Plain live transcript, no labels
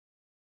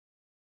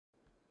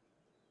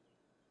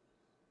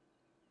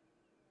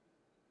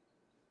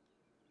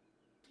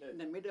In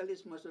the Middle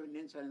East, most of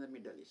Indians are in the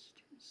Middle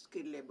East.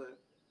 Skilled labor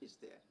is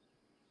there.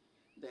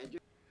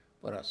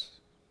 For us.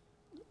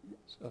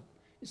 So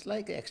it's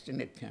like an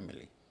extended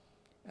family.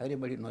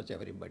 Everybody knows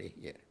everybody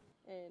here.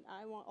 And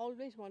I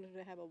always wanted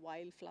to have a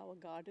wildflower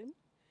garden.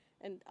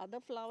 And other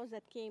flowers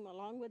that came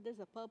along with this,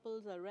 the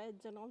purples, the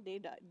reds and all,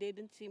 they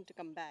didn't seem to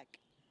come back.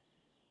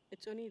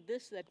 It's only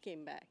this that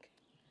came back.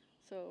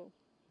 So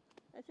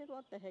I said,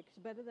 what the heck, it's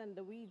better than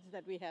the weeds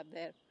that we have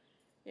there.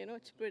 You know,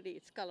 it's pretty,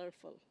 it's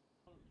colorful.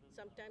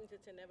 Sometimes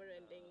it's a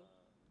never-ending,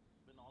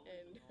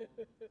 and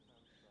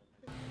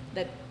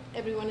that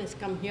everyone has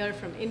come here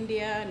from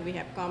India and we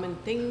have common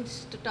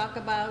things to talk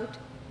about.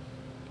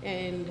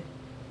 And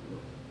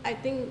I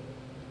think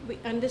we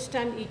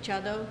understand each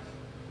other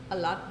a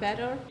lot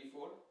better.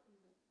 Before,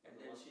 and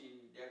then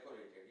she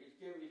decorated. It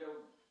came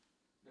without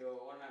the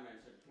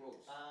ornaments and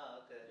clothes. Ah,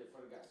 okay. They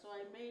forgot. So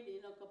I made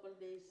in a couple of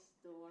days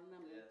the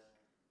ornament. Yeah.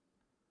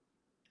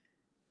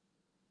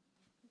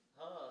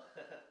 Oh.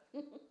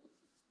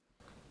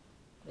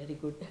 Very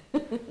good.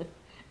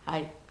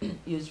 I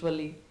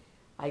usually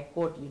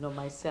quote,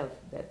 myself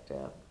that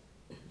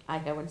I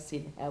haven't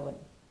seen heaven,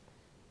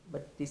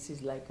 but this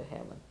is like a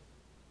heaven.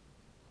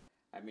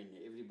 I mean,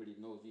 everybody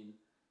knows in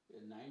the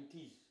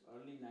 90s,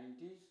 early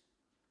 90s.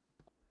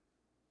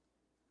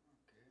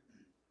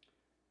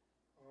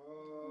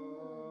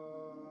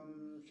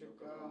 Om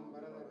Shuklam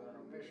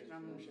Bharadaram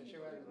Vishnam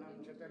Shashivarnam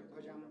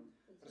Chaturbhujam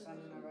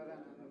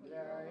Prasannavanam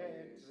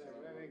Dhyayet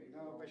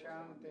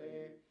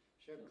Sarvavighnopashante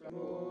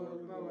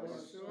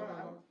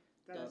Shuklamurvavasvaha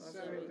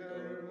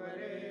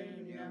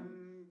Tatsaviturvarenyam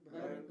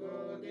Bhargo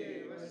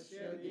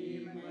Devasya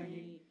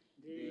Dhimahi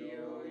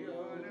Dhiyo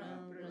Yona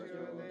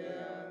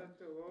Prachodayat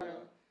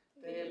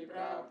Te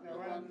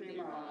Prapnavanti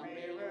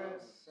Mameva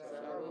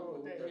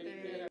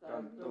Sarvabhutete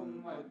Tantum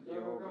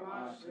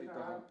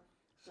Madyogamashritah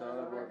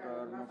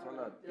Sarvakarma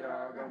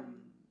Phalatyagam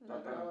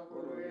Tata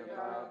Kuru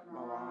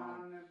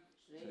Yatatmavan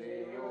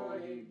Shreyo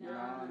Hi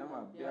Jnanam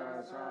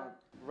Abhyasat.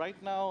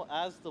 Right now,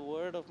 as the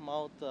word of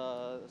mouth,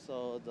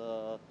 so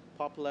the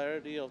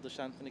popularity of the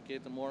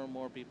ShantiNiketan, more and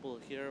more people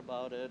hear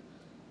about it,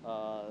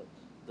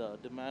 the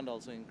demand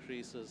also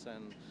increases,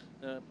 and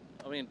I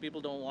mean,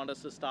 people don't want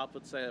us to stop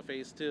with, say,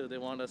 phase 2. They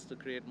want us to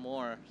create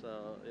more.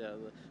 So yeah,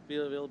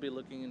 we'll be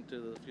looking into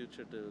the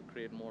future to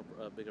create more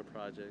bigger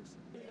projects.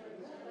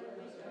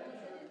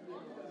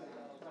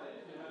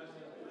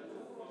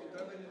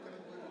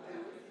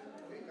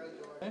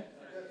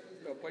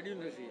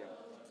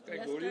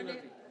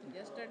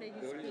 Yesterday he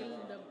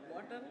spilled the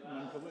water.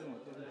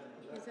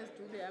 He says,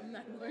 today I'm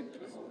not going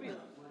to spill.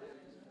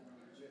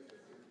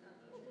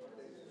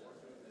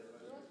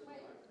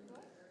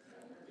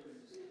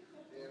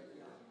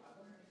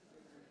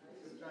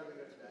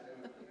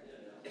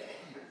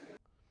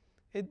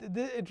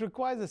 It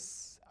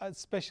requires a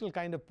special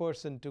kind of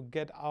person to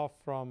get off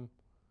from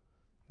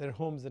their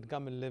homes and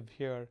come and live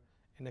here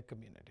in a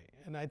community.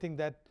 And I think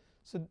that,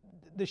 so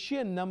the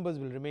sheer numbers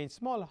will remain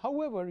small.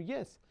 However,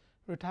 yes,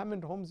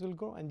 retirement homes will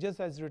grow. And just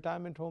as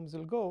retirement homes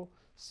will grow,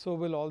 so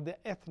will all the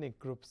ethnic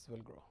groups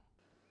will grow.